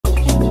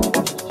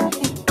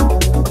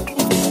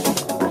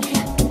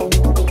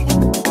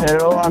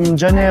Hello, I'm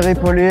Gianni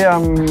Ripoli.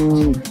 I'm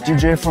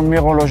DJ from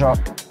Miroloja.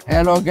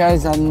 Hello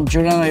guys, I'm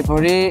Julian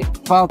Ripoli,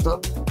 part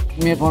of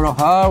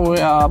Miroloja. We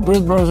are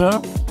blood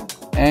brother,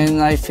 and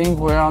I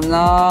think we are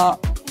now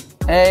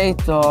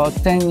 8 or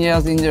 10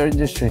 years in the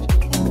industry.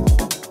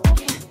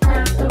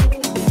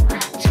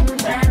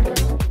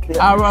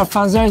 Our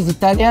father is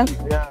Italian,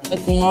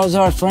 but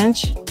mother is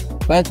French.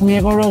 But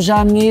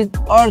Miroloja means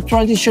all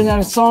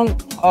traditional songs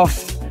of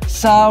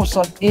south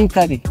of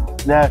Italy.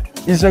 Yeah,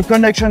 it's a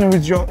connection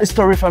with your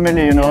history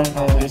family, you know.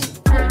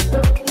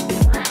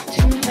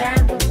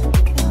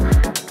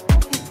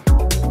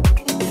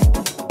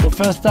 The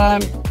first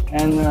time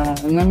and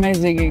an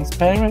amazing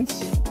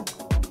experience,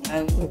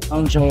 and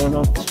enjoy a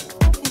lot.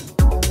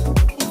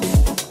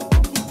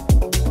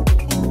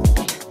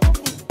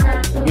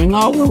 You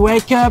know, we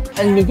wake up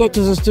and we go to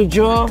the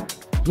studio.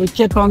 We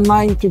keep on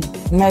mind to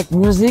make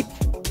music,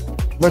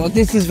 but so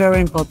this is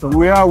very important.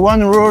 We are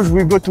one rose.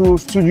 We go to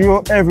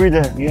studio every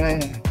day.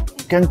 Yeah.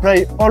 Can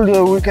play all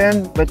the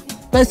weekend, but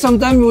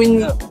sometimes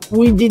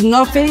we did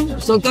nothing.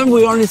 Sometimes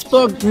we only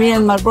spoke, me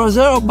and my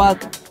brother, about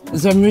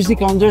the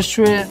music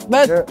industry.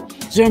 But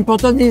the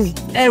important is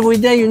every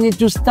day you need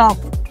to start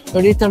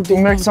a little bit. To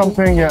make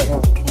something,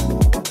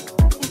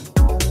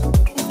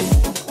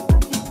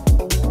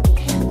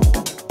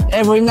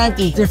 Every night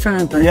is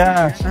different.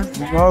 Yeah,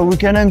 well, we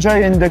can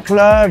enjoy in the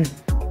club,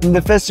 in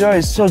the festival.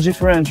 It's so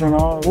different, you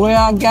know. We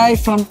are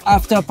guys from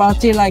after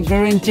party, like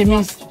very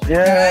intimate.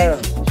 Yeah.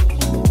 Right?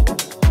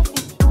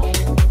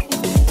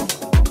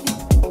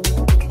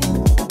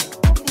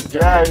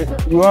 Yeah,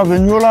 you have a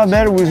new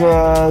label with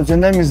the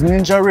name is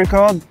Ninja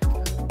Record.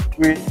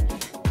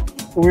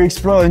 We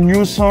explore a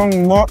new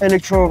song, more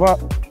electro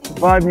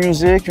vibe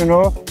music, you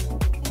know,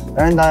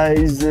 and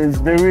it's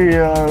very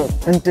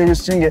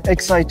interesting and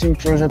exciting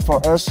project for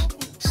us.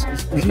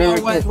 You know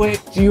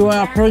what? You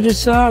are a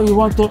producer. You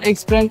want to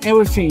explain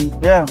everything.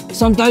 Yeah.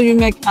 Sometimes you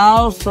make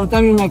house.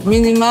 Sometimes you make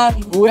minimal.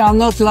 We are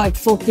not like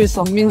focused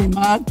on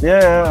minimal.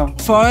 Yeah.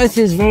 For us,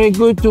 it's very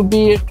good to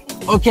be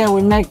okay.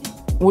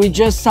 We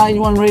just signed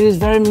one release,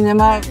 very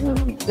minimal.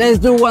 Let's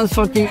do one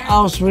fucking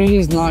house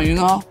release now, you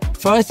know?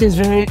 For us, it's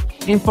very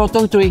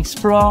important to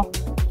explore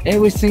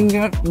every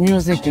single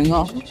music, you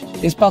know?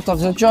 It's part of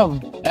the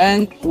job.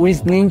 And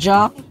with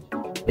Ninja,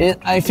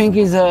 I think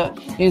is a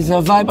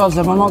vibe of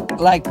the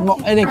moment, like more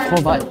electro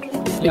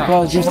vibe.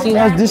 Because you see...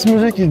 This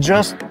music is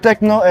just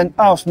techno and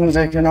house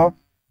music, you know?